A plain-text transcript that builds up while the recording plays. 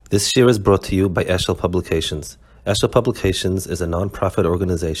This year is brought to you by Eshel Publications. Eshel Publications is a non-profit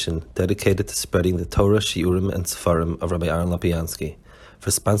organization dedicated to spreading the Torah, Shiurim, and Sefarim of Rabbi Aaron Lopiansky. For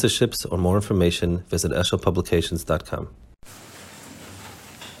sponsorships or more information, visit eshelpublications.com.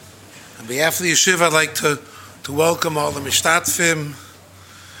 On behalf of the yeshiva, I'd like to welcome all the mishtatfim,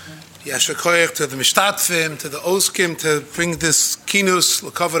 Yasher Koyach, to the mishtatfim, to the oskim, to bring this kinus,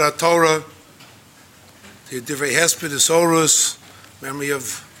 l'kavod HaTorah, to Divrei Hesped, the Sorus, memory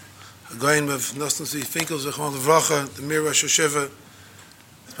of a goyim of Nosson, Tzvi, Finkel, Zechon Levracha, the Mir Rosh Hashiva.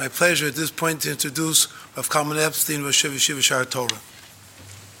 It's my pleasure at this point to introduce Rav Kalman Epstein, Rosh Hashiva Shar Torah.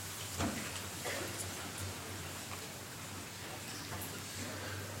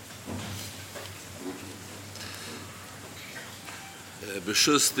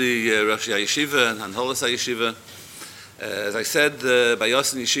 B'shus the Rosh Yeshiva and Hanholas Yeshiva. As I said by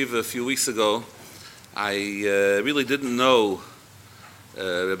Nosson Yeshiva a few weeks ago, I really didn't know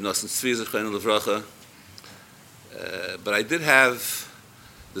Reb Nosson Tzvi Zechon Levracha, but I did have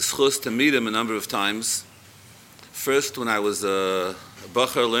the schus to meet him a number of times. First, when I was a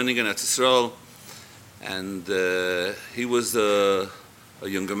bacher learning in Eretz Yisrael, and he was a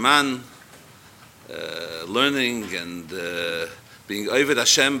younger man, learning and being Oved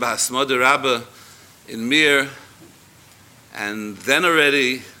Hashem B'Hasmada Rabbah in Mir, and then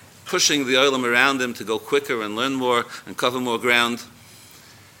already pushing the olam around him to go quicker and learn more and cover more ground.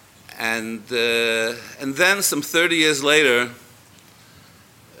 And then some 30 years later,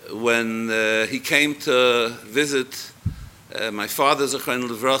 when he came to visit my father, Zechon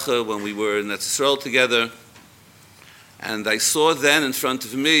Levracha, when we were in Eretz Yisrael together, and I saw then in front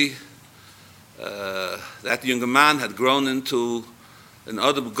of me that younger man had grown into an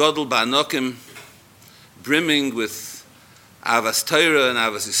Adam Gadol Ba'anokim, brimming with Avas Torah and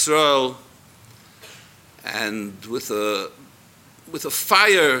Avas Yisrael, and with a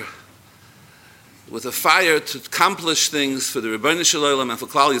fire to accomplish things for the Rebbeinu Shel Olam and for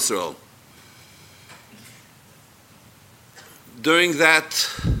Klal Yisrael. During that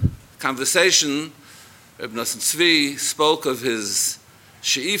conversation, Reb Nosson Tzvi spoke of his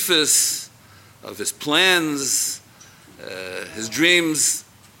she'ifas, of his plans, his dreams,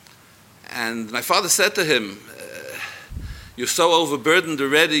 and my father said to him, "You're so overburdened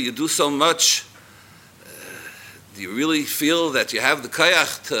already, you do so much. Do you really feel that you have the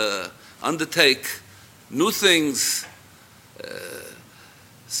koyach to undertake new things?"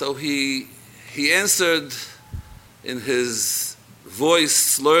 So he answered in his voice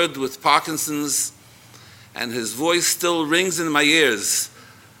slurred with Parkinson's, and his voice still rings in my ears.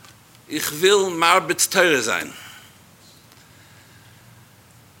 Ich will marbitz Torah sein.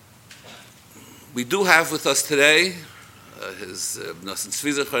 We do have with us today his Nosson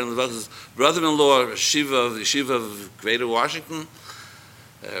Tzvi Zechon Levracha's brother-in-law, Yeshiva of Greater Washington,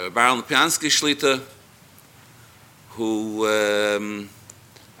 Baron Lopiansky Shlita, who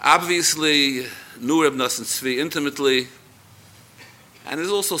obviously knew Reb Nosson Tzvi intimately, and is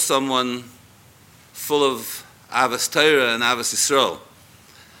also someone full of Avas Torah and Avas Yisrael.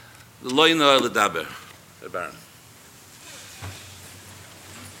 Lo yinoah ledaber, Baron.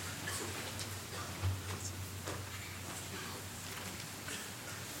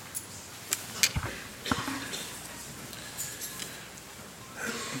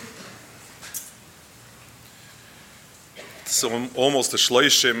 So almost a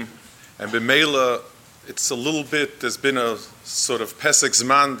shloishim, and b'meila, it's a little bit, there's been a sort of Pesach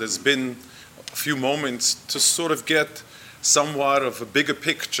Zman, there's been a few moments to sort of get somewhat of a bigger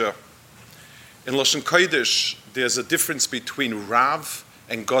picture. In Lashon Kodesh, there's a difference between Rav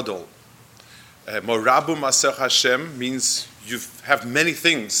and Gadol. Morabu Masech Hashem means you have many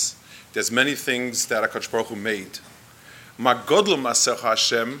things. There's many things that HaKadosh Baruch Hu made. Magodol Masech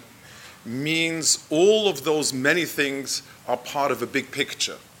Hashem means all of those many things are part of a big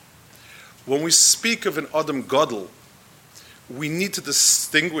picture. When we speak of an Adam Gadol, we need to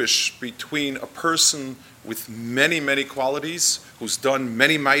distinguish between a person with many, many qualities, who's done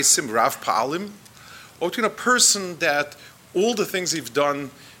many maisim, Rav Pa'alim, or between a person that all the things he's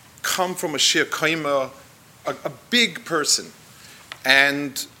done come from a shir kaima, a big person.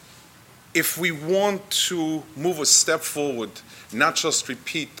 And if we want to move a step forward, not just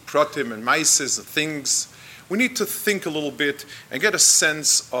repeat pratim and maises and things, we need to think a little bit and get a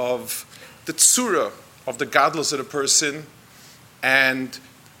sense of the tzura of the gadlus of the person and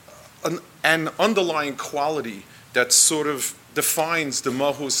an underlying quality that sort of defines the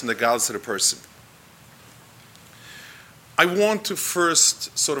mahus and the gadlus of the person. I want to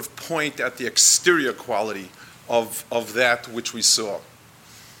first sort of point at the exterior quality of that which we saw.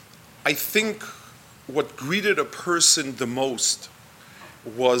 I think what greeted a person the most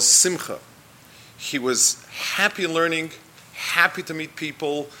was Simcha. He was happy learning, happy to meet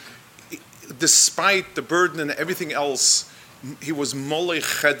people. Despite the burden and everything else, he was molei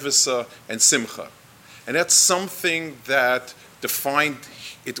chedvesa and Simcha. And that's something that defined,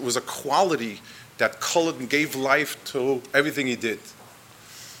 it was a quality that colored and gave life to everything he did.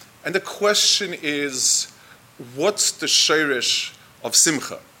 And the question is, what's the sheirish of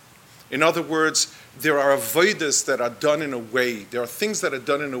Simcha? In other words, there are avodas that are done in a way, there are things that are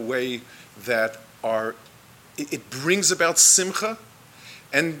done in a way that are, it brings about Simcha,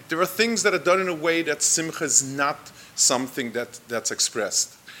 and there are things that are done in a way that Simcha is not something that's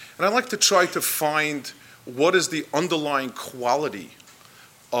expressed. And I'd like to try to find what is the underlying quality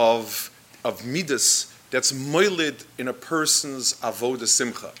of midas that's moiled in a person's avoda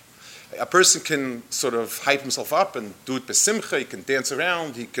Simcha. A person can sort of hype himself up and do it besimcha. He can dance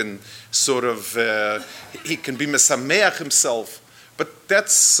around. He can sort of he can be mesameach himself. But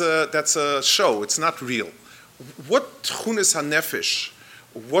that's a show. It's not real. What tchunis hanefesh?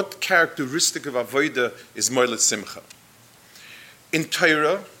 What characteristic of avoda is moiled simcha? In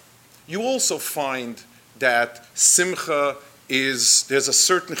Torah, you also find that simcha is, there's a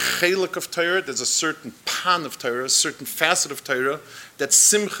certain chelik of Torah, there's a certain pan of Torah, a certain facet of Torah that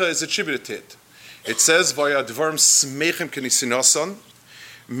Simcha is attributed to it. It says, vaya dvarim smechem kenisi Nosson,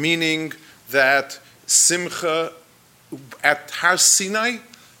 meaning that Simcha, at Har Sinai,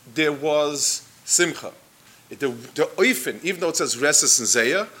 there was Simcha. The oifen, even though it says reses and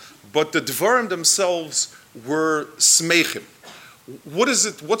zeya, but the dvarim themselves were smechem. What is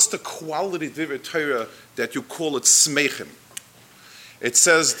it, what's the quality of Torah that you call it smechem? It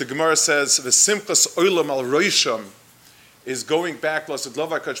says, the Gemara says, the simchas olam al roisham is going back, l'asad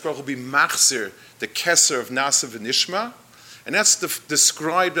lova HaKadosh Baruch Hu be machzir, the keser of nasa v'nishma, and that's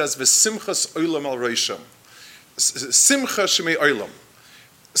described as the simchas olam al roisham. Simcha shemei olam.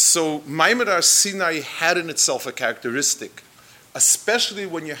 So Maimon Har Sinai had in itself a characteristic, especially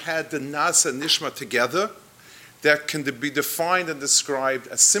when you had the nasa and nishma together, that can be defined and described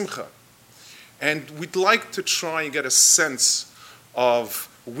as simcha. And we'd like to try and get a sense of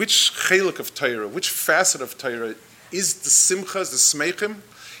which chelik of Torah, which facet of Torah is the simchas, the smeichim,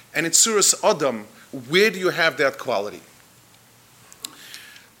 and in Suras Adam, where do you have that quality?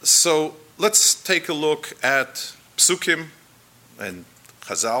 So let's take a look at Psukim and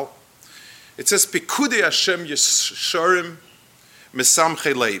Chazal. It says, Pikudei Hashem Yesharim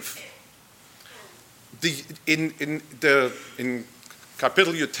Mesamchei Leiv. In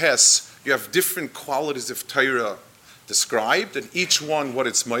Kapitel Yutes, you have different qualities of Torah described, and each one what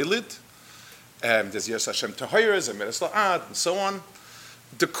it's moilid. There's Yes Hashem Tahira, Zemeres La'ad, and so on.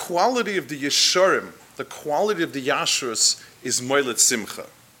 The quality of the Yesharim, the quality of the Yashrus is moilid Simcha.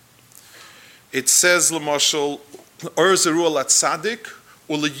 It says, L'mashal, Or Zeru Al Tzadik,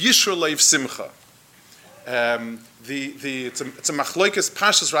 Ul Yishra Leiv Simcha. It's a machlokes.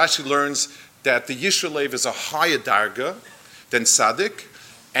 Pashas Rashi learns that the Yishra Leiv is a higher darga than Tzadik,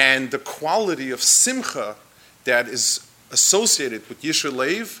 and the quality of Simcha that is associated with Yishra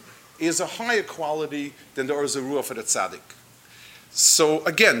Leiv is a higher quality than the Or Zeruah for the Tzaddik. So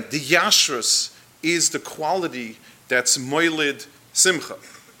again, the Yashrus is the quality that's moilid Simcha.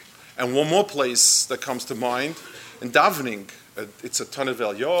 And one more place that comes to mind, in davening, it's a ton of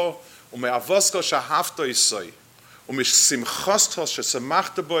Elyo, ume'avasko shahavto isoi, u'mishsimchasto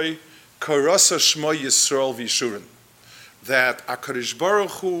shesamachta boi, karasa shmo Yisrael v'yishurin. That HaKadosh Baruch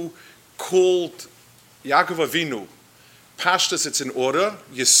Hu called Yaakov Avinu, Pashtus, it's in order,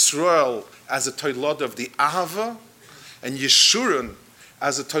 Yisrael as a toilod of the Ahava, and Yeshurun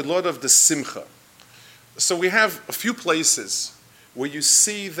as a toilod of the Simcha. So we have a few places where you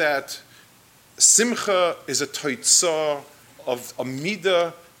see that Simcha is a toitzah of a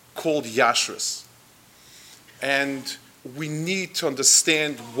midah called Yashrus. And we need to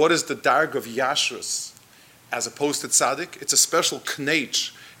understand what is the darg of Yashrus as opposed to Tzaddik. It's a special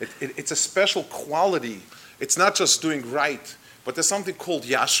knech. It's a special quality. It's not just doing right, but there's something called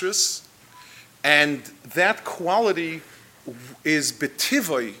Yashrus. And that quality is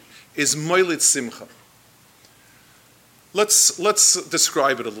betivoi, is moilid Simcha. Let's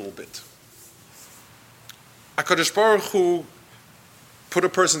describe it a little bit. HaKadosh Baruch Hu put a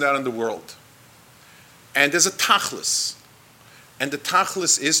person down in the world. And there's a tachlis. And the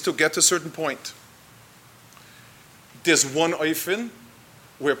tachlis is to get to a certain point. There's one oifen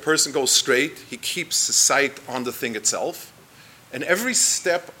where a person goes straight. He keeps his sight on the thing itself. And every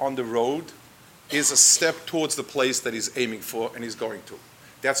step on the road is a step towards the place that he's aiming for and he's going to.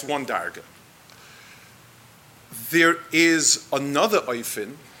 That's one darga. There is another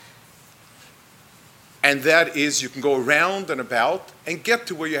oifen And that is you can go around and about and get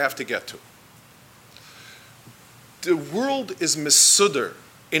to where you have to get to. The world is mesuder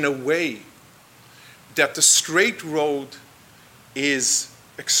in a way that the straight road is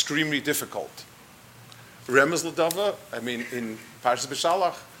extremely difficult. Remez l'dava, I mean, in Parshas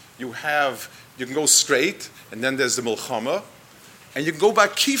B'Shalach, you can go straight, and then there's the Milchama, and you can go by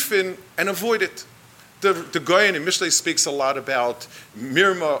Kifin and avoid it. The Goyen in Mishlei speaks a lot about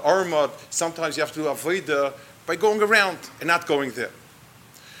Mirma, Armad. Sometimes you have to do Avodah by going around and not going there.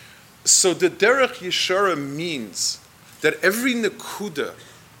 So the Derech Yeshara means that every Nekuda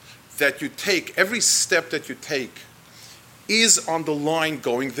that you take, every step that you take, is on the line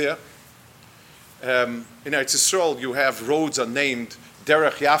going there. In Eretz Yisrael, you have roads are named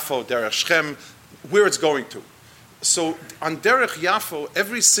Derech Yafo, Derech Shem, where it's going to. So on Derech Yafo,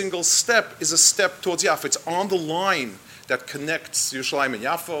 every single step is a step towards Yafo. It's on the line that connects Yerushalayim and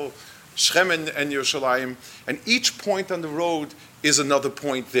Yafo, Shem and Yerushalayim, and each point on the road is another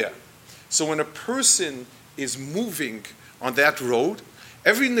point there. So when a person is moving on that road,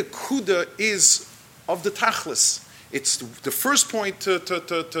 every nekuda is of the tachlis. It's the first point to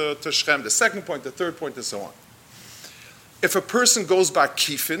Shem, the second point, the third point, and so on. If a person goes by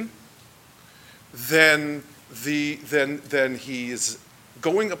kifin, then he is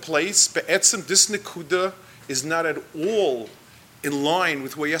going a place. Be'etzim, this nekuda is not at all in line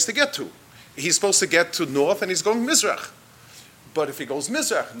with where he has to get to. He's supposed to get to north, and he's going mizrach. But if he goes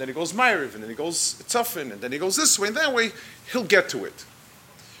mizrach, and then he goes ma'ariv, and then he goes tzafin, and then he goes this way and that way, he'll get to it.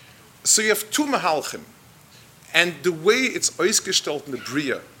 So you have two mahalchim. And the way it's ausgestellt in the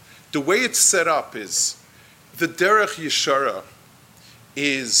Bria, the way it's set up is, the Derech Yeshara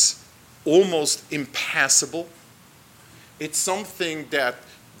is almost impassable. It's something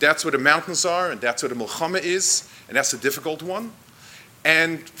that's where the mountains are, and that's where the Milchama is, and that's a difficult one.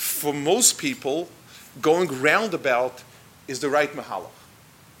 And for most people, going roundabout is the right mahalach.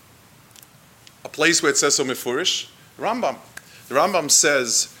 A place where it says so mefurish, Rambam. The Rambam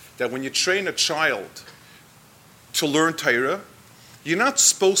says that when you train a child to learn Torah, you're not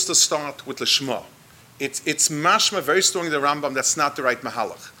supposed to start with Lishma. It's mashma very strongly the Rambam that's not the right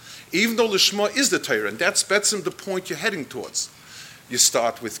mahalach. Even though Lishma is the Torah, and that's the point you're heading towards. You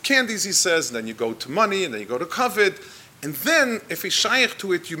start with candies, he says, and then you go to money, and then you go to kavod, and then if you shaykh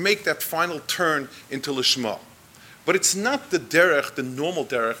to it, you make that final turn into Lishma. But it's not the derech, the normal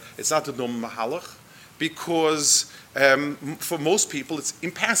derech, it's not the normal mahalach, because for most people it's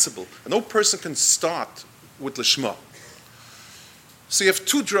impassable. No person can start with Lishma. So you have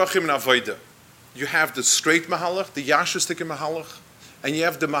two drachim in Avodah. You have the straight mahalach, the yashustik mahalach, and you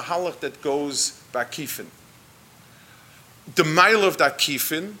have the mahalach that goes by kifin. The mile of that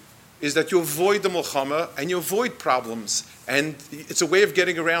kifin is that you avoid the milchama and you avoid problems, and it's a way of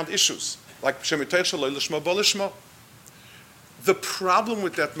getting around issues, like shemitay shaloi lishma bolishma. The problem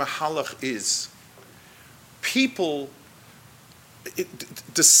with that mahalach is people,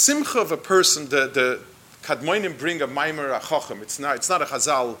 the simcha of a person, the Kadmoinim bring a maimer achochem. It's not a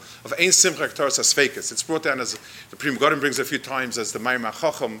chazal of ein simcha k'toras asfekes. It's brought down as the Pri Megadim brings a few times as the maimer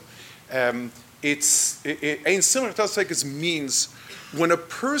achochem. Ein simcha k'toras asfekes means when a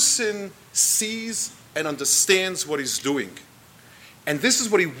person sees and understands what he's doing, and this is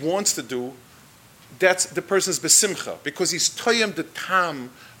what he wants to do. That's the person's besimcha because he's toyem the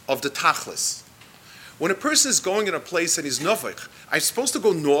tam of the tachlis. When a person is going in a place and he's novich, I'm supposed to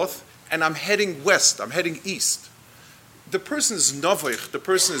go north. And I'm heading west, I'm heading east. The person is novich, the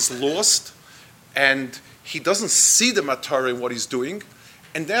person is lost, and he doesn't see the matar in what he's doing,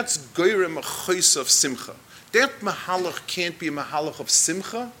 and that's goyrem a chos of simcha. That mahalach can't be a mahalach of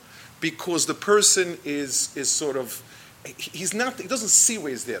simcha, because the person is sort of, he doesn't see where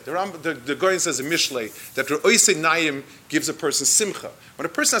he's there. The Goyen says in Mishlei that Re'osei Nayim gives a person simcha. When a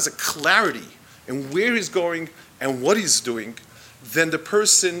person has a clarity in where he's going and what he's doing, then the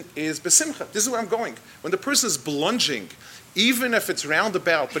person is besimcha. This is where I'm going. When the person is blunging, even if it's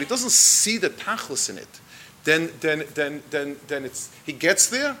roundabout, but he doesn't see the tachlis in it, then he gets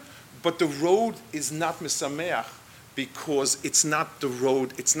there, but the road is not misameach because it's not the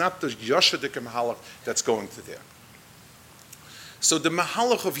road, it's not the yashadik mahalach that's going to there. So the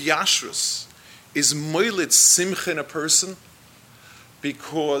mahalach of yashrus is moiled simcha in a person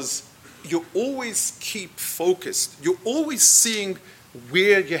because you always keep focused. You're always seeing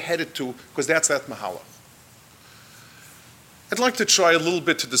where you're headed to, because that's that mahalach. I'd like to try a little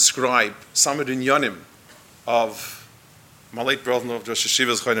bit to describe some of the inyanim of my late brother of Rosh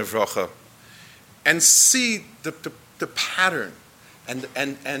Yeshiva's Chayin Vracha, and see the pattern and the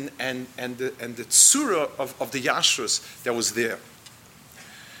tzura of the yashrus that was there.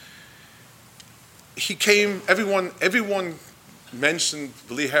 he came, everyone mentioned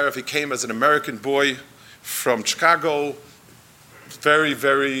Lee Harif. He came as an American boy from Chicago, very,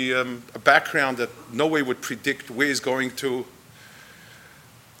 very, a background that no way would predict where he's going to.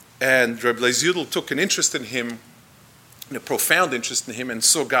 And Reb Leis Yudel took an interest in him, a profound interest in him, and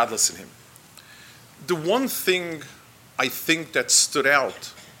saw godless in him. The one thing I think that stood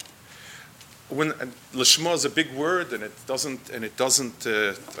out, when Lishma is a big word, and it's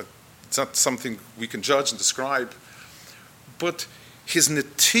not something we can judge and describe, but his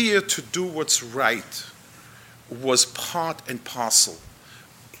netiyah to do what's right was part and parcel.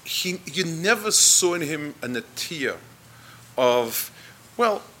 You never saw in him a netiyah of,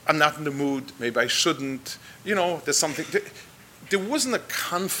 well, I'm not in the mood, maybe I shouldn't, there's something. There wasn't a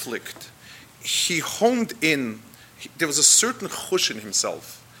conflict. He honed in, there was a certain chush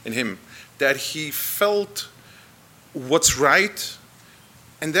in him, that he felt what's right,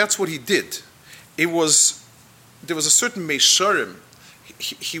 and that's what he did. There was a certain meisharim.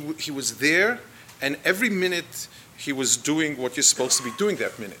 He was there, and every minute he was doing what you're supposed to be doing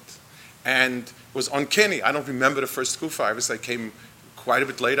that minute. And it was uncanny. I don't remember the first kufa. I came quite a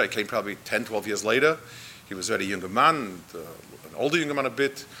bit later. I came probably 10, 12 years later. He was already a younger man, an older younger man a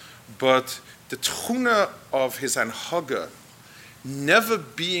bit. But the tchuna of his anhaga, never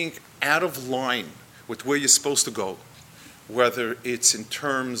being out of line with where you're supposed to go, whether it's in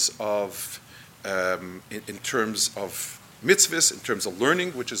terms of mitzvahs, in terms of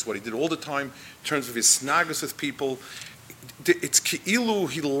learning, which is what he did all the time, in terms of his snagas with people, it's ki'ilu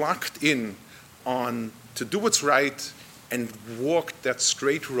he locked in on to do what's right and walked that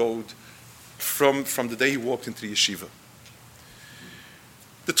straight road from the day he walked into the yeshiva.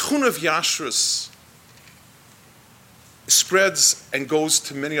 The tchuna of Yashrus spreads and goes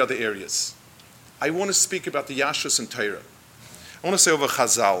to many other areas. I want to speak about the Yashrus in Torah. I want to say over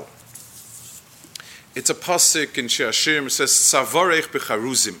Chazal. It's a pasuk in She'ashim. It says, Savarech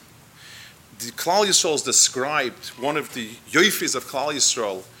b'charuzim. The Klal Yisrael is described, one of the yoifis of Klal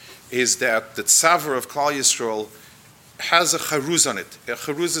Yisrael is that the tzavar of Klal Yisrael has a charuz on it. A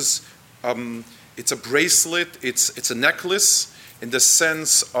charuz is, it's a bracelet, it's a necklace in the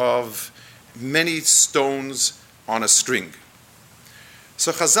sense of many stones on a string.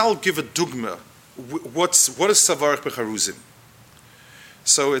 So Chazal give a dugma. What is Savarech b'charuzim?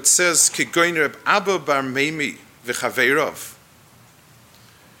 So it says, Kigoin Reb Abba bar Meimi v'chaveirav.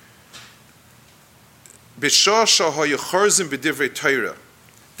 B'shah shahoyu chorzim b'divrei Torah.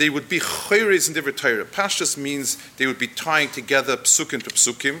 They would be choyres in divrei Torah. Pashtus means they would be tying together psukim to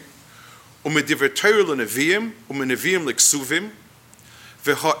psukim. U'medivrei Torah l'neviim, u'meneviim l'ksuvim.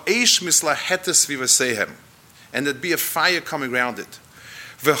 V'ha'esh mislahetes v'vasehem. And there'd be a fire coming around it.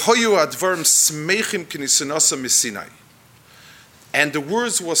 V'hoyu advarim smeichim k'nisinasa misinai. And the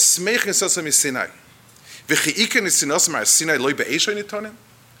words was Smech Nisasa Misinai. V'chi'ika Nisinasa Ma'asinai Loi Be'esha Nitonim.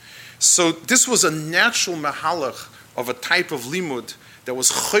 So this was a natural mahalach of a type of limud that was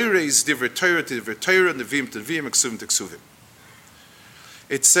Choyreis Divrei Torah to Divrei Torah, Nevim to Nevim, Eksuvim to Eksuvim.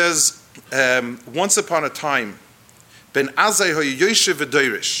 It says, once upon a time, Ben Azai Hoy Yoshev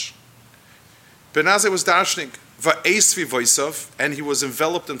V'doirish. Ben Azai was darshaning, Va'es V'voisav, and he was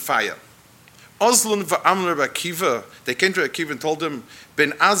enveloped in fire. Ozlun va'amler ba'kiva. They came to Akiva and told him,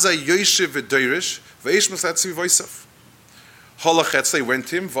 Ben Azai Yoshev v'doirish, v'esh masatzi v'oisav. Holachetz, they went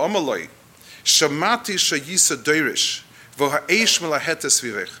to him, v'amaloi, Shamati shayisa doirish, v'ha'esh melahetes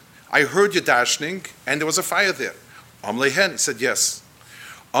v'irech. I heard you darshaning, and there was a fire there. Amalehen, he said, yes.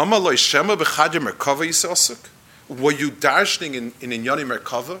 Amaloi shema b'chadim merkava yisosuk. Were you darshaning in Inyani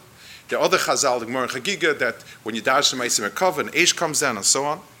Merkava? There are other Chazal, the Gemara Chagiga, that when you darshan Ma'aseh Merkava, and Eish comes down, and so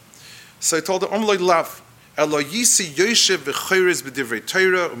on. So I told her, Omloi lav, Elo yisi Yoshev v'choyres b'divrei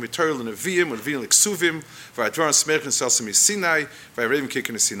Torah, u'mitorah l'neviim, u'neviim l'ksuvim, v'advarim smech n'sasam misinai, v'ayreim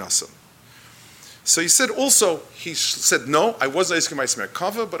kikin n'sinasam. So he said also, he said, no, I wasn't asking my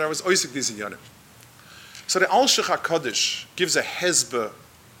Merkava, but I was oisik these inyanim. So the Al Shech HaKadosh gives a hezbeh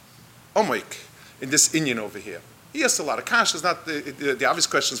omoik in this inyan over here. He asked a lot of kashas, not the obvious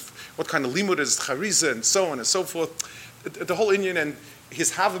questions, what kind of limud is chariza, and so on and so forth. The whole inyan, and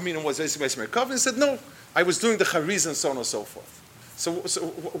his Havamina was asking my Merkava, and he said, no, I was doing the chariza and so on and so forth. So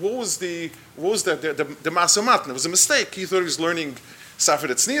what was the masumat? It was a mistake. He thought he was learning Safed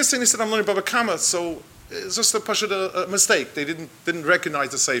Etznias, and he said, I'm learning Baba Kama. So it's just a mistake. They didn't recognize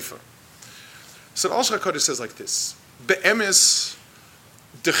the Sefer. So the Al Shech HaKadosh says like this: Be'emes,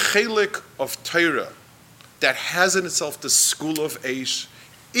 the chelik of Torah that has in itself the school of Eish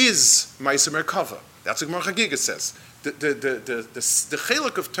is Ma'aseh Merkava. That's what Gemara Chagiga says. The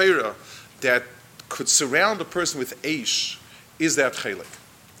chelik of Torah that could surround a person with Eish is that chelik.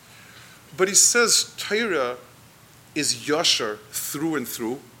 But he says Torah is yasher through and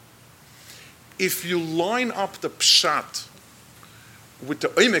through. If you line up the pshat with the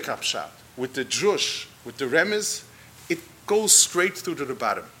oimek pshat, with the drush, with the remez, it goes straight through to the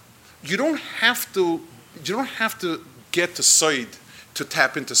bottom. You don't have to get to side to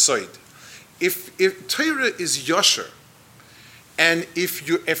tap into side. If Torah is yasher, and if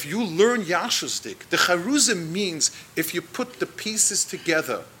you learn yashusdik, the charuzim means if you put the pieces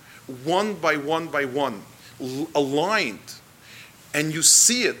together, one by one by one, aligned, and you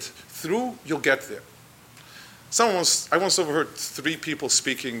see it through, you'll get there. I once overheard 3 people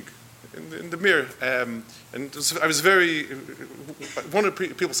speaking in the mirror, and I was one of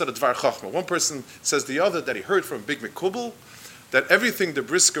the people said a dvar chachma. One person says the other that he heard from Big Mekubal that everything the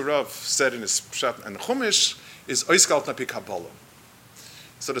Brisker Rav said in his Pshat and Chumash is oiskalt napi Kabbalah.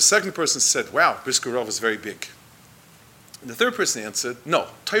 So the second person said, wow, Brisker Rav is very big. And the third person answered, no,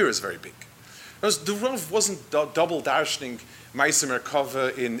 Torah is very big. Because the Rav wasn't double darshaning Ma'aser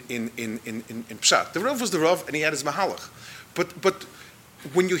Merkava in Pshat. The Rav was the Rav and he had his Mahalach. But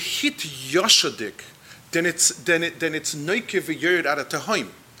when you hit Yashadik, then it's Noike v'yered at a Tahaim.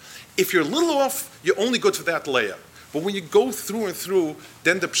 If you're a little off, you're only good for that layer. But when you go through and through,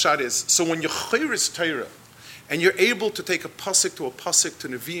 then the Pshat is. So when you chayris Torah, and you're able to take a pasuk to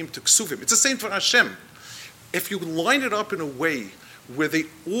Nevi'im to Ksuvim, it's the same for Hashem. If you line it up in a way where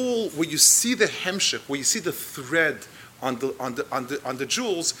you see the hemshech, where you see the thread on the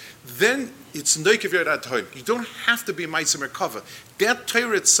jewels, then it's Noike v'yered at Tahaim. You don't have to be Ma'aser Merkava. That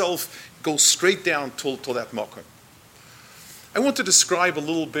Torah itself goes straight down to that makom. I want to describe a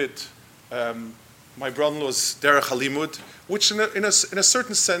little bit my brother-in-law's derech halimud, which in a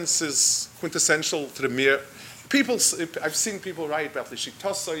certain sense is quintessential to the mir. I've seen people write about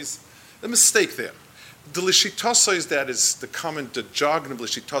lishitosais. The mistake there. The lishitosais that is the jargon of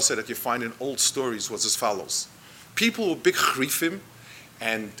lishitosai that you find in old stories was as follows: people with big chrifim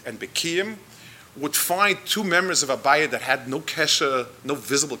and bekiyim would find 2 members of Abaya that had no kesha, no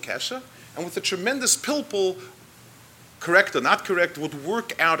visible kesha, and with a tremendous pilpul, correct or not correct, would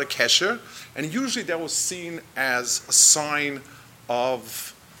work out a kesher, and usually that was seen as a sign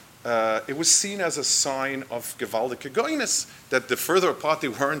of gewaldige goyness, that the further apart they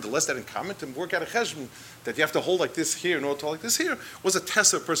weren't, the less that in common, to work out a cheshbon, that you have to hold like this here in order to hold like this here, was a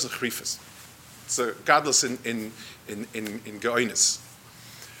test of a person's chrifas. So godless in goyness.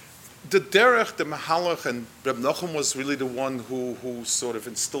 The derech, the mahalach, and Reb Nosson was really the one who sort of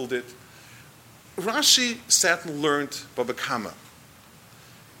instilled it. Rashi sat and learned Baba Kama.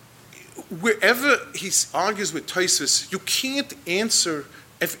 Wherever he argues with Tosfos, you can't answer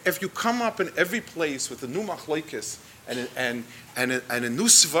if you come up in every place with a new machlokes and a new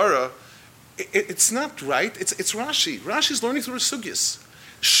svara. It's not right. It's Rashi. Rashi's learning through the sugyas.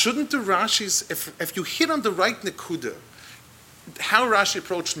 Shouldn't the Rashis, if you hit on the right nekuda, how Rashi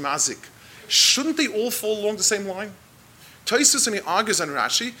approached mazik, shouldn't they all fall along the same line? Tosfos, and he argues on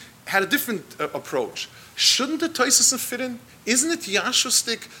Rashi, had a different approach. Shouldn't the Tosfos fit in? Isn't it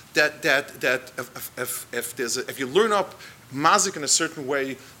yashustik that if you learn up mazik in a certain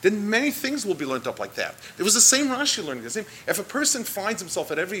way, then many things will be learned up like that. It was the same Rashi learning. The same. If a person finds himself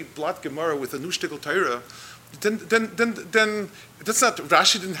at every blat Gemara with a new shtickle Torah, then that's not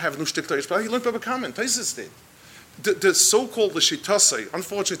Rashi didn't have new shtickle Torah, but he learned Baba Kama and Tosfos did. The so-called Lishitosai,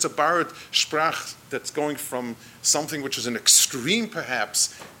 unfortunately, it's a borrowed sprach that's going from something which is an extreme,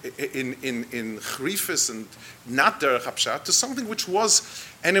 perhaps, in chrifis and not derech hapshat, to something which was,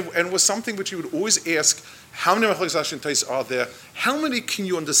 and was something which you would always ask, how many machlokes Rashi and Tais are there? How many can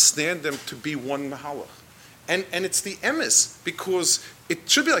you understand them to be one mahalach? And it's the emes, because it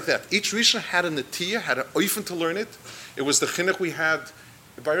should be like that. Each Rishon had a netiyah, had an oifen to learn it. It was the chinuch we had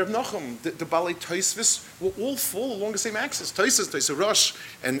by Reb Nosson, the Balei Tosfos will all fall along the same axis. Tosfos Rosh,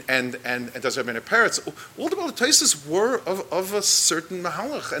 and does Rabbeinu Peretz. All the Balei Tosfos were of a certain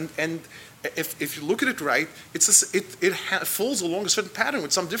mahalach, and if you look at it right, it falls along a certain pattern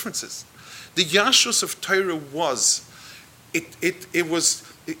with some differences. The yashus of Torah was,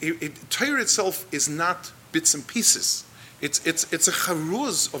 Torah itself is not bits and pieces. It's a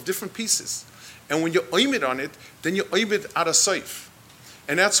charuz of different pieces, and when you oimid on it, then you oimid ad asayf.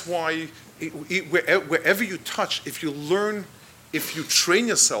 And that's why wherever you touch, if you train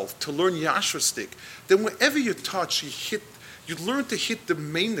yourself to learn yashristik, then wherever you touch, you learn to hit the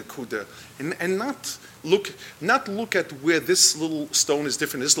main nekuda, and not look at where this little stone is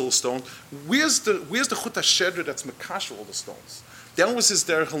different, this little stone. Where's the chut hashedra that's mekash all the stones? That was his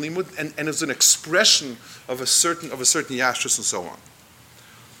derech halimud, and it's an expression of a certain yashris and so on.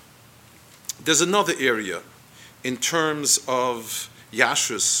 There's another area in terms of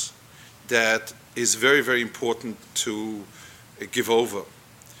Yashrus that is very, very important to give over.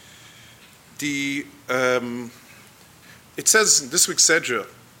 It says in this week's Sedra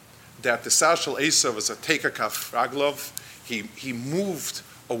that the Sashal Esav was a Tekakaf Raglov. He moved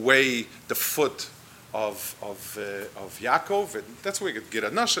away the foot of Yaakov, and that's where you get a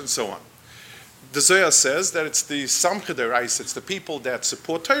Nash and so on. The Zohar says that it's the Samcha Derais, it's the people that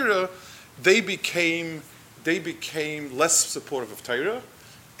support Torah, they became less supportive of Torah,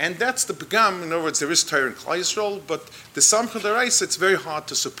 and that's the Pagam. In other words, there is Torah in Klal Yisrael, but the Samcha Derais, it's very hard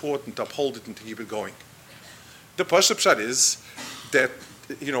to support and to uphold it and to keep it going. The Pashup Pshat is that,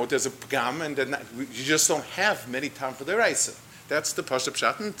 there's a Pagam, and then you just don't have many Samcha Derais. That's the Pashup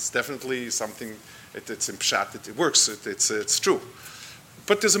Pshat, and it's definitely something, it's in Pshat, it works, it's true.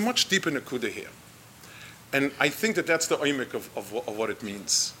 But there's a much deeper Nakuda here. And I think that that's the oimik of what it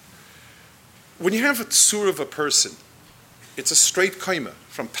means. When you have a tzur of a person, it's a straight kaima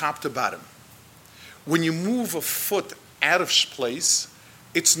from top to bottom. When you move a foot out of place,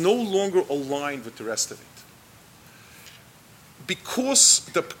 it's no longer aligned with the rest of it. Because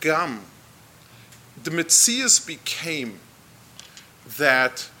the pgam, the metzias became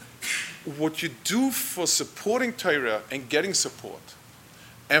that what you do for supporting Torah and getting support,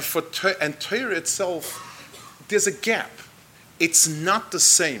 and Torah itself, there's a gap. It's not the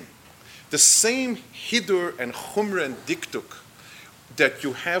same. The same hidur and chumra and diktuk that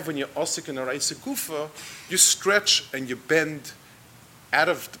you have when you're osik and araisa gufa, you stretch and you bend out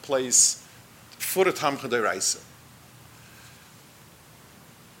of the place for the tamcha deraisa.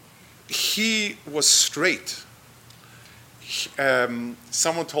 He was straight.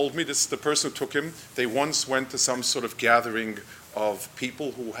 Someone told me, this is the person who took him, they once went to some sort of gathering of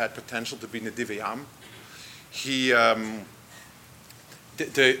people who had potential to be Nedivayam. He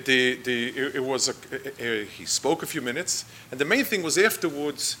spoke a few minutes, and the main thing was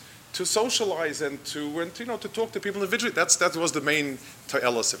afterwards to socialize and to talk to people individually. That was the main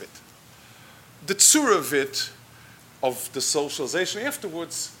ta'elos of it. The tzura of it, of the socialization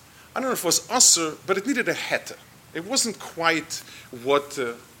afterwards, I don't know if it was usher, but it needed a heta. It wasn't quite what.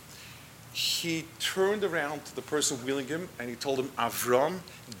 He turned around to the person wheeling him and he told him, Avram,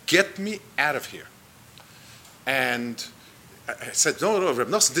 get me out of here. And I said, no, Reb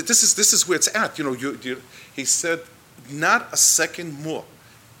Nosson, this is where it's at. He said, not a second more.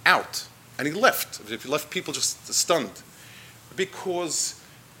 Out. And he left. He left people just stunned. Because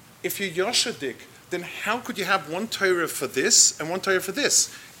if you're Yoshadik, then how could you have one Torah for this and one Torah for this?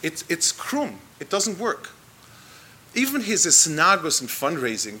 It's krum. It doesn't work. Even his synagos and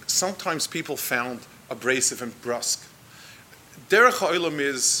fundraising, sometimes people found abrasive and brusque. Derech ha'olam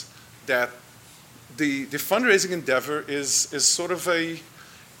is that the fundraising endeavor is sort of a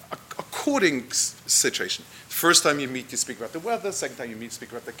courting situation. The first time you meet, you speak about the weather. Second time you meet, you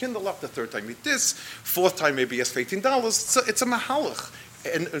speak about the kinderlach. The third time you meet this. Fourth time maybe you ask for $18. So it's a mahalach.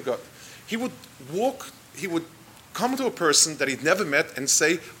 And God, he would come to a person that he'd never met and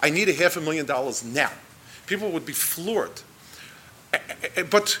say, I need $500,000 now. People would be floored.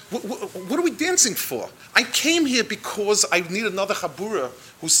 But what are we dancing for? I came here because I need another chabura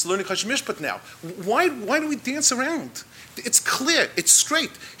who's learning Chash Mishpat now. Why do we dance around? It's clear. It's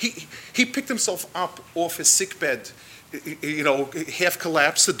straight. He picked himself up off his sickbed, half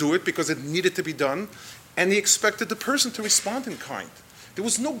collapsed to do it because it needed to be done, and he expected the person to respond in kind. There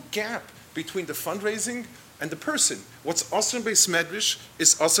was no gap between the fundraising and the person. What's Asr in Beis Medrash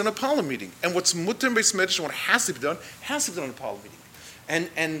is Asr in a Pala meeting. And what's Mutter in Beis Medrash, what has to be done in a Pala meeting.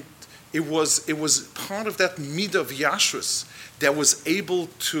 And it was part of that midah of Yashrus that was able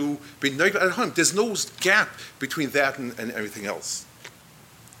to be at home. There's no gap between that and everything else.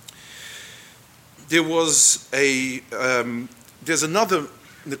 There's another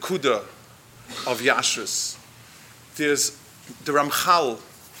Nakuda of Yashrus. There's the Ramchal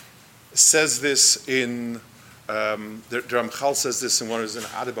says this in the Ramchal says this in one of his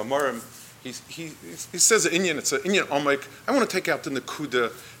Adib Amorim. He says it's an Inyan Omek. I want to take out the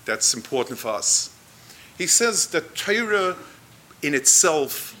Nakuda that's important for us. He says that Torah in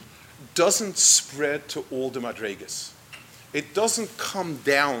itself doesn't spread to all the Madregas. It doesn't come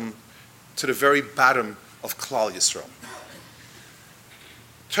down to the very bottom of Klal Yisrael.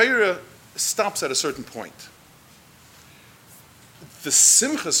 Torah stops at a certain point. The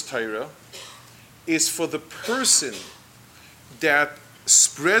Simchas Torah is for the person that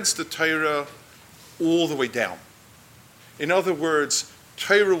spreads the Torah all the way down. In other words,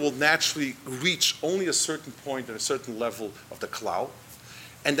 Torah will naturally reach only a certain point and a certain level of the klal,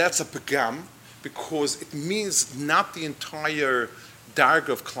 and that's a pagam because it means not the entire darga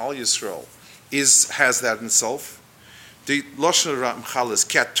of Klal Yisrael has that in itself. The Lashon Ramchal is,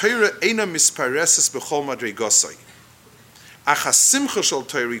 Ki ha-Torah eina mispareses b'chol madregosai. Ach ha-simcha shel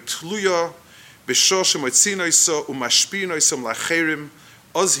Torah tluya b'shor shemotzin oiso umashpin oisom lacherim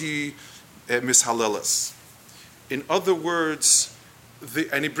oz hi mishalelas. In other words,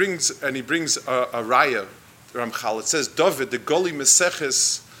 and he brings a raya, Ramchal. It says, David, the Goli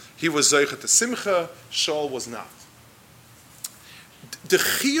Meseches, he was Zoichet to Simcha, Shaul was not. The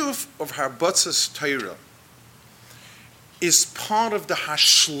Chiyuv of Harbatzas Torah is part of the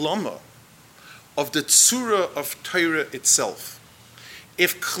Hashlama of the Tzura of Torah itself.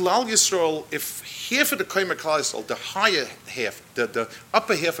 If Klal Yisrael, if half of the Koyim Klal Yisrael, the higher half, the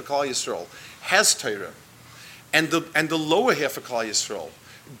upper half of Klal Yisrael has Torah, and the lower half of Klal Yisrael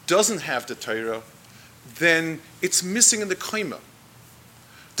doesn't have the Torah, then it's missing in the Koyma.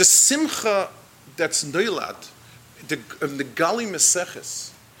 The Simcha that's Neilad, the Gali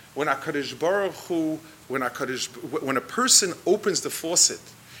Meseches, when HaKadosh Baruch Hu, when a person opens the faucet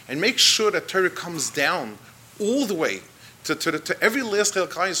and makes sure that Torah comes down all the way to every last Chel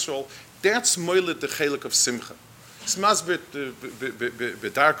Klal Yisrael, that's Moiled the Chelik of Simcha. It's Masbit,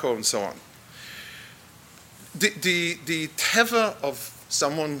 B'darko, and so on. The teva of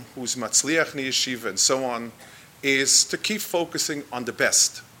someone who's matzliach in yeshiva and so on is to keep focusing on the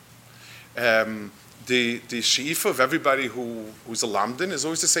best. The she'ifa of everybody who's a lamdin is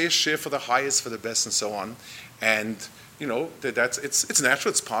always to say a shir for the highest, for the best, and so on. And it's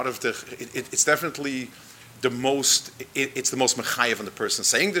natural. It's part of it's definitely the most. It's the most mechayev on the person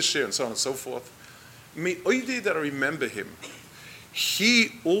saying the shir and so on and so forth. Me'oidi that I remember him,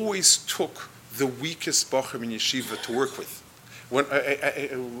 he always took the weakest bachrim in yeshiva to work with. When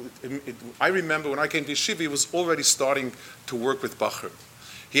I remember when I came to yeshiva, he was already starting to work with bachrim.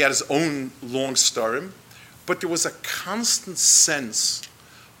 He had his own long starim, but there was a constant sense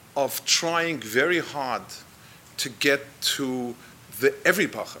of trying very hard to get to every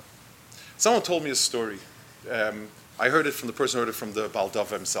bachar. Someone told me a story. I heard it from the person who heard it from the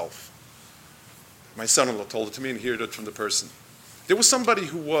Baldava himself. My son-in-law told it to me, and he heard it from the person. There was somebody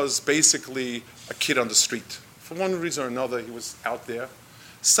who was basically a kid on the street. For one reason or another, he was out there.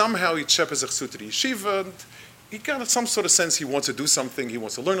 Somehow he chepezach to the yeshiva, and he got some sort of sense he wants to do something, he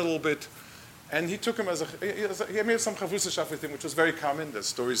wants to learn a little bit. And he took him he made some chavusashaf with him, which was very common. The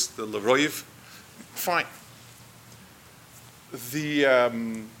stories, the Leroiv, fine. The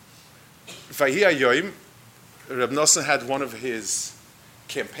Vahi Ayoim, Reb Nosson had one of his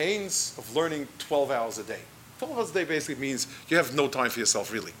campaigns of learning 12 hours a day. 12 hours a day basically means you have no time for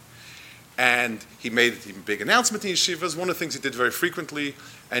yourself, really. And he made a big announcement in yeshivas, one of the things he did very frequently,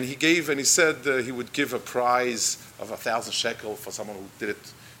 and he said he would give a prize of 1,000 shekel for someone who did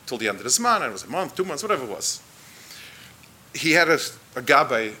it till the end of this month, and it was a month, 2 months, whatever it was. He had a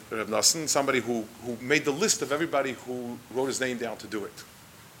gabbai, Reb Nosson, somebody who made the list of everybody who wrote his name down to do it.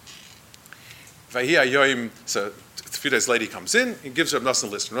 Vahi Ayoim, so a few days later he comes in, he gives Reb Nosson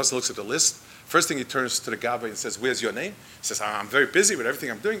a list. Reb Nosson looks at the list. First thing he turns to the gabbai and says, "Where's your name?" He says, "I'm very busy with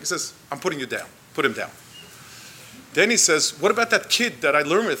everything I'm doing." He says, "I'm putting you down." Put him down. Then he says, "What about that kid that I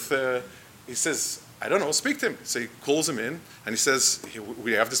learned with?" He says, "I don't know, speak to him." So he calls him in, and he says,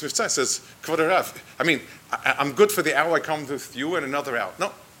 "We have this mitzvah." He says, "Kvod Rav, I mean, I'm good for the hour I come with you and another hour."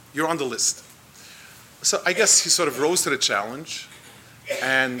 "No, you're on the list." So I guess he sort of rose to the challenge,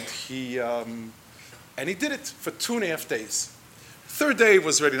 and he did it for 2.5 days. Third day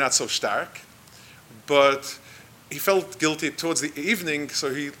was already not so stark, but he felt guilty towards the evening,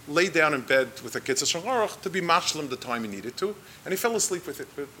 so he lay down in bed with a kitzah shulchan to be mashlim the time he needed to, and he fell asleep with it,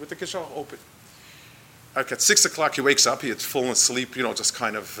 with the kitzah open. Like at 6 o'clock, he wakes up, he had fallen asleep, just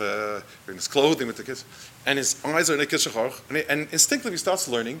kind of in his clothing with the kitzah, and his eyes are in the kitzah, and instinctively he starts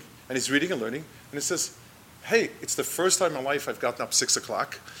learning, and he's reading and learning, and he says, "Hey, it's the first time in my life I've gotten up 6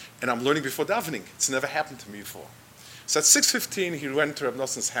 o'clock, and I'm learning before davening. It's never happened to me before." So at 6:15, he went to Reb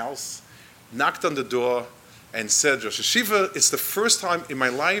Nosson's house, knocked on the door, and said, "Rosh Hashiva, it's the first time in my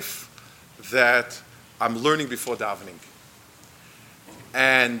life that I'm learning before davening."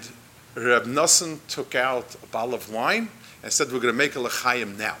 And Reb Nosson took out a bottle of wine and said, "We're going to make a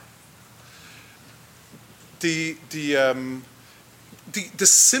l'chaim now." The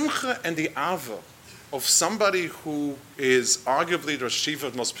simcha and the ava of somebody who is arguably the Rosh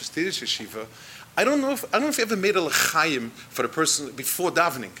Hashiva, the most prestigious yeshiva, I don't know if you ever made a l'chaim for the person before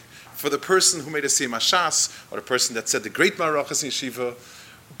davening, for the person who made a siyum hashas, or the person that said the great marachas in yeshiva,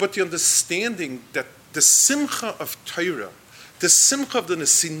 but the understanding that the simcha of Torah, the simcha of the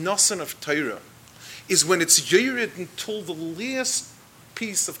nesinosan of Torah, is when it's yered until the last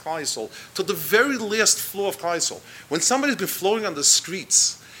piece of Klal Yisrael, till the very last floor of Klal Yisrael. When somebody's been flowing on the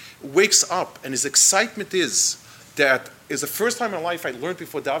streets, wakes up, and his excitement is that is the first time in my life I learned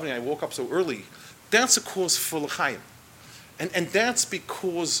before davening, I woke up so early, that's a cause for l'chaim. And that's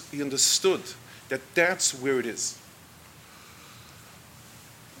because he understood that that's where it is.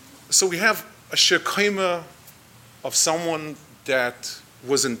 So we have a shekima of someone that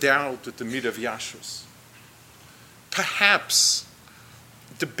was endowed with the midah of Yashrus. Perhaps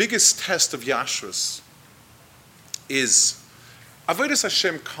the biggest test of Yashrus is Avodas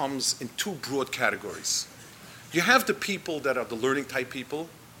Hashem comes in two broad categories. You have the people that are the learning type people.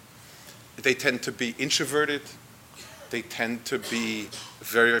 They tend to be introverted. They tend to be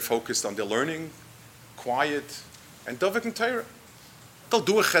very, very focused on their learning, quiet, and Dovek and Torah. They'll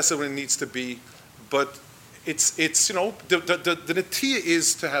do a chesed when it needs to be, but it's the netiya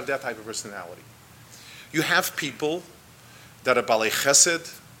is to have that type of personality. You have people that are balei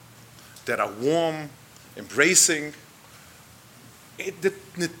chesed, that are warm, embracing. The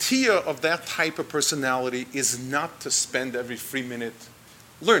netiya of that type of personality is not to spend every 3 minute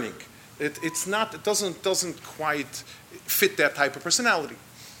learning. It doesn't quite fit that type of personality.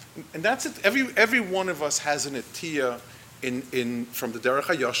 And that's it. Every one of us has a netiya in from the Derech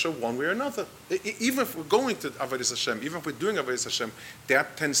HaYasha one way or another. Even if we're going to Avodas Hashem, even if we're doing Avodas Hashem,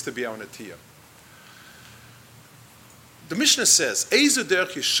 that tends to be our netiya. The Mishnah says, Eizu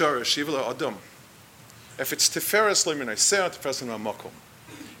derech yishara shiva adam. If it's tiferes le'minayseh, tiferes le'makom.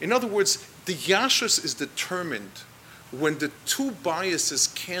 In other words, the Yashrus is determined when the two biases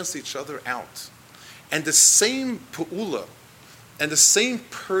cancel each other out. And the same pu'ula and the same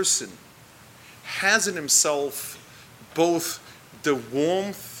person has in himself both the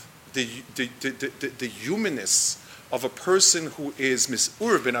warmth, the humanness of a person who is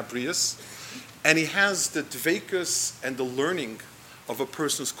mis'ur ben abrius, and he has the dveikus and the learning of a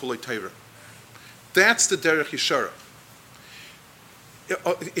person who's kulei Torah. That's the derech yishara.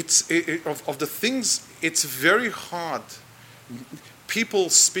 Of the things, it's very hard. People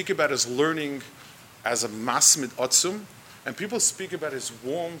speak about his learning as a masmid otzum, and people speak about his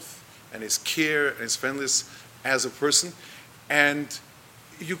warmth and his care and his friendliness as a person, and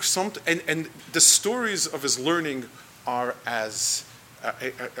the stories of his learning are as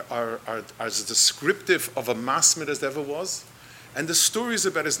descriptive of a masmid as there ever was, and the stories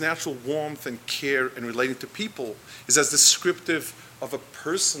about his natural warmth and care and relating to people is as descriptive of a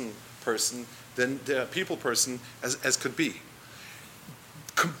person than the people person as could be.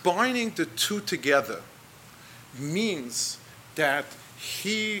 Combining the two together means that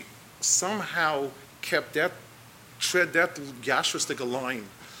he somehow kept that yashrustic line,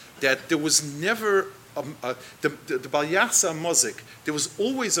 that there was never the Bal Yachsa muzik. There was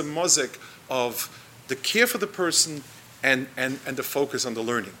always a muzik of the care for the person and the focus on the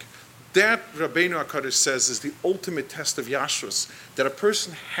learning. That Rabbeinu HaKadosh says is the ultimate test of Yashrus, that a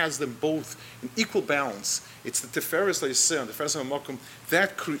person has them both in equal balance. It's the Tiferes Le'Yiseh, the Tiferes HaMakom,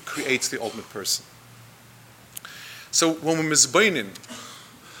 that creates the ultimate person. So when we're mizbeinin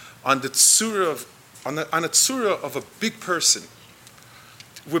on the tzura on a tzura of a big person,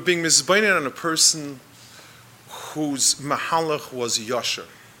 we're being mizbeinin on a person whose mahalach was yasher,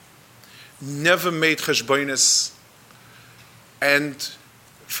 never made cheshbonis, and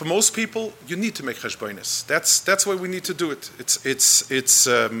for most people, you need to make cheshbonis. That's why we need to do it.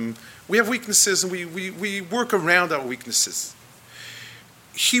 We have weaknesses, and we work around our weaknesses.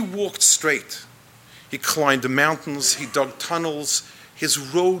 He walked straight. He climbed the mountains. He dug tunnels. His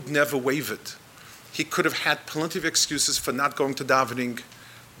road never wavered. He could have had plenty of excuses for not going to davening,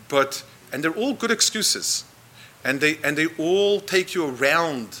 and they're all good excuses, and they all take you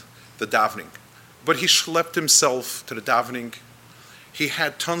around the davening. But he schlepped himself to the davening. He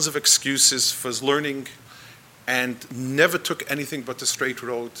had tons of excuses for his learning and never took anything but the straight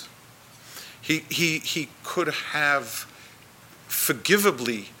road. He could have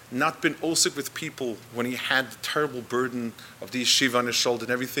forgivably not been osik with people when he had the terrible burden of the yeshiva on his shoulder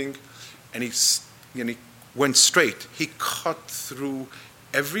and everything, and he went straight. He cut through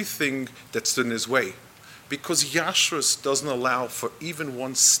everything that stood in his way, because Yashrus doesn't allow for even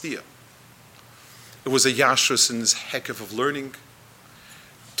one steer. It was a Yashrus in his hekef of learning,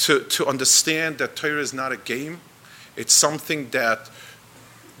 to understand that Torah is not a game. It's something that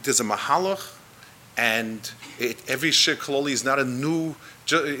there's a mahalach, and every Shir Kololi is not a new.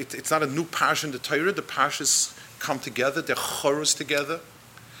 It's not a new parsha in the Torah. The parshas come together. They're choros together,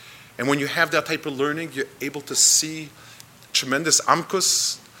 and when you have that type of learning, you're able to see tremendous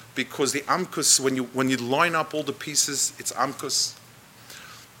amkus, because the amkus, when you line up all the pieces, it's amkus.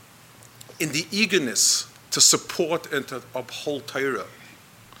 In the eagerness to support and to uphold Torah,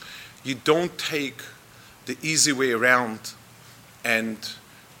 you don't take the easy way around and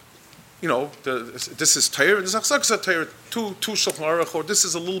this is Torah, and this is Torah, two Shulchan Aruch, or this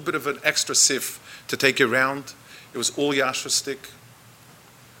is a little bit of an extra sif to take you around. It was all yashristic.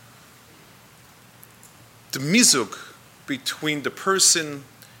 The mizug between the person,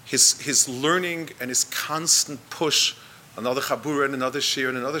 his learning and his constant push, another chabura and another shir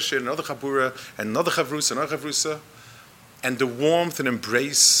and another shir, another chabura and another chavrusa, another chavrusa, and the warmth and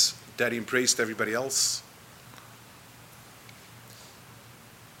embrace that he embraced everybody else.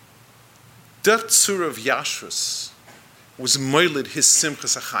 That tzura of Yashrus was moiled his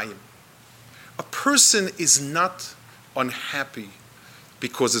simchas achayim. A person is not unhappy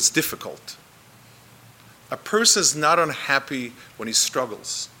because it's difficult. A person is not unhappy when he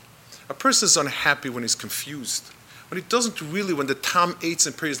struggles. A person is unhappy when he's confused. When he doesn't really, when the tam eats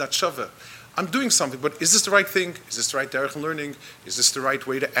and prayer is not shava. I'm doing something, but is this the right thing? Is this the right derech in learning? Is this the right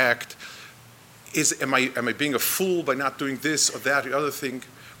way to act? Am I being a fool by not doing this or that or the other thing?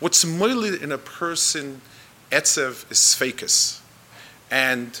 What's moiled in a person, etzev, is sfeikis.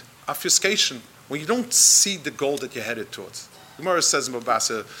 And obfuscation, when you don't see the goal that you're headed towards. Gemara says in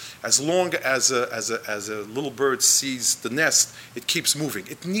Babasa, as long as a little bird sees the nest, it keeps moving.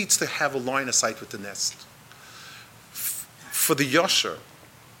 It needs to have a line of sight with the nest. For the yosher,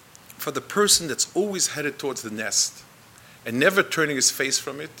 for the person that's always headed towards the nest and never turning his face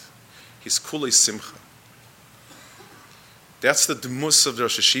from it, he's kulei simcha. That's the demus of the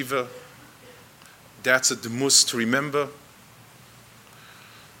Rosh Hashiva. That's a demus to remember.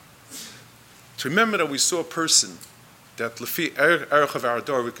 To remember that we saw a person that lefi erech of our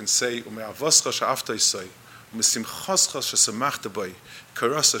door we can say ume'avoscha she'afta yisai ume'simchoscha she'samachta boi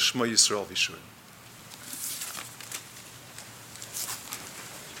karasa shmo Yisrael v'shurim.